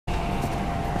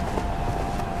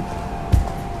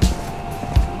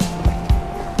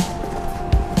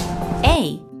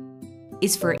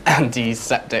is for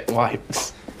antiseptic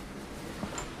wipes.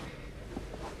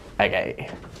 Okay.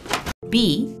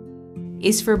 B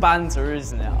is for Banter,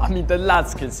 isn't it? I mean, the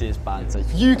lads can see it's banter.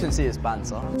 You can see it's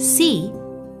banter. C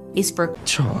is for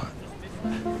Char,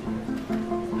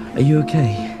 are you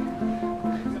okay?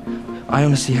 I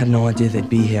honestly had no idea they'd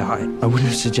be here. I wouldn't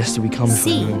have suggested we come for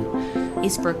C them.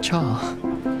 is for Char,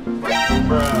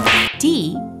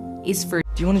 D is for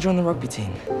do you want to join the rugby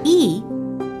team? E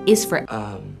is for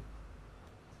Her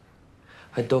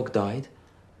dog died.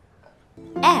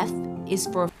 F is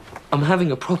for I'm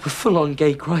having a proper full-on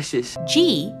gay crisis.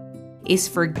 G is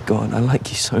for God, I like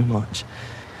you so much.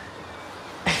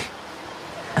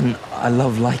 And I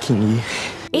love liking you.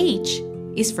 H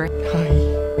is for Hi.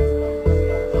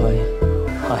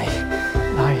 Hi.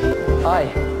 Hi. Hi. Hi.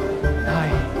 Hi.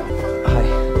 Hi.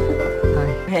 Hi.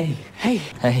 Hey. Hey.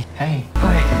 Hey. Hey.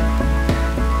 Hi.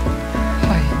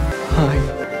 Hi. Hi.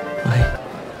 Hi.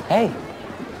 Hey.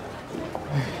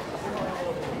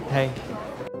 Hey.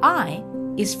 I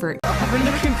is for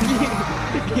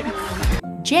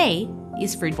J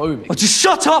is for Phobic. Oh, just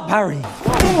shut up, Harry!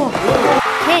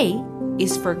 K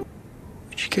is for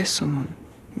Would you kiss someone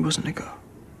who wasn't a girl?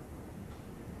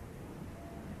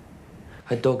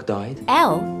 Her dog died.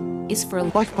 L is for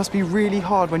Life must be really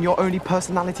hard when your only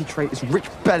personality trait is rich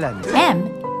bellend.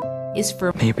 M is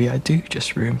for Maybe I do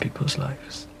just ruin people's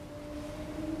lives.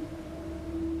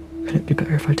 Could it be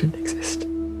better if I didn't exist?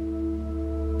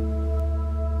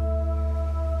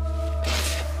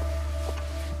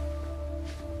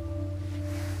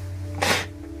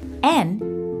 N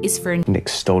is for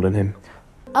Nick's stolen him.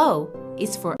 O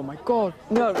is for Oh my god,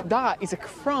 no, that is a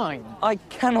crime. I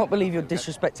cannot believe you're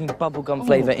disrespecting bubblegum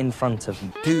flavour in front of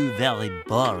me. 2 very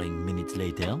boring minutes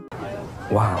later.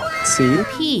 Wow. See?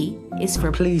 P is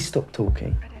for Please stop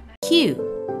talking. Q.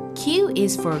 Q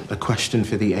is for A question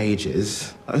for the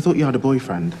ages. I thought you had a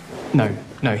boyfriend. No,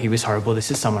 he was horrible. This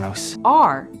is someone else.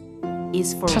 R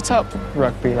is for Shut up,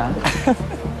 rugby lad.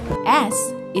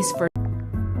 S is for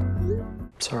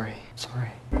Sorry.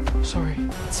 I'm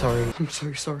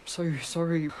so sorry. So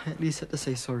sorry. I at least had to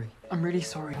say sorry. I'm really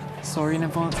sorry. Sorry in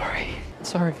advance.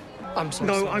 Sorry. I'm so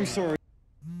sorry. I'm sorry.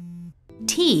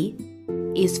 T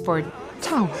is for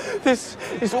Tal, this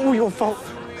is all your fault.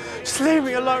 Just leave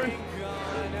me alone.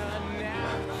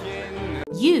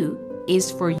 U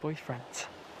is for Boyfriend.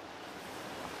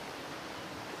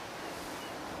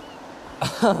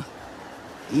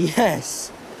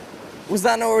 Yes. Was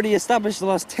that not already established the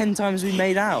last 10 times we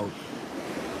made out?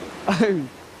 Oh.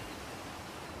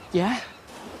 Yeah?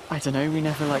 I don't know, we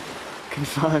never, like,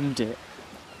 confirmed it.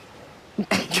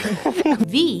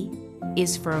 V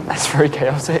is for That's very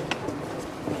chaotic.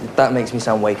 That makes me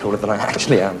sound way cooler than I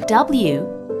actually am. W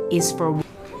is for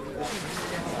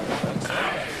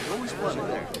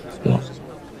What?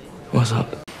 What's up?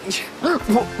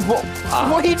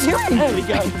 What are you doing? There we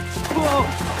go. Whoa!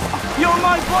 You're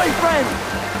my boyfriend!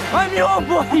 I'm your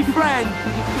boyfriend!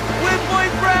 We're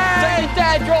boyfriends! Don't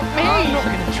dare drop me! I'm not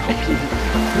gonna drop you.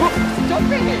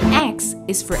 Stop it! X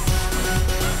is for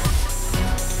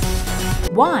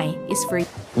Y is for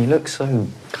You look so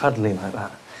cuddly like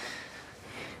that.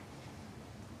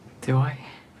 Do I?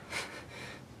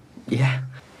 Yeah.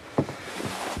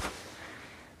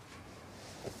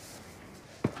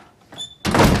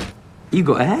 You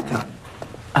got a haircut.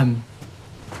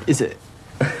 Is it...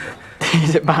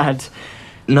 is it bad?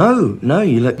 No,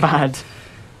 you look... Bad.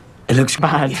 It looks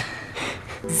Bad.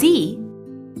 Z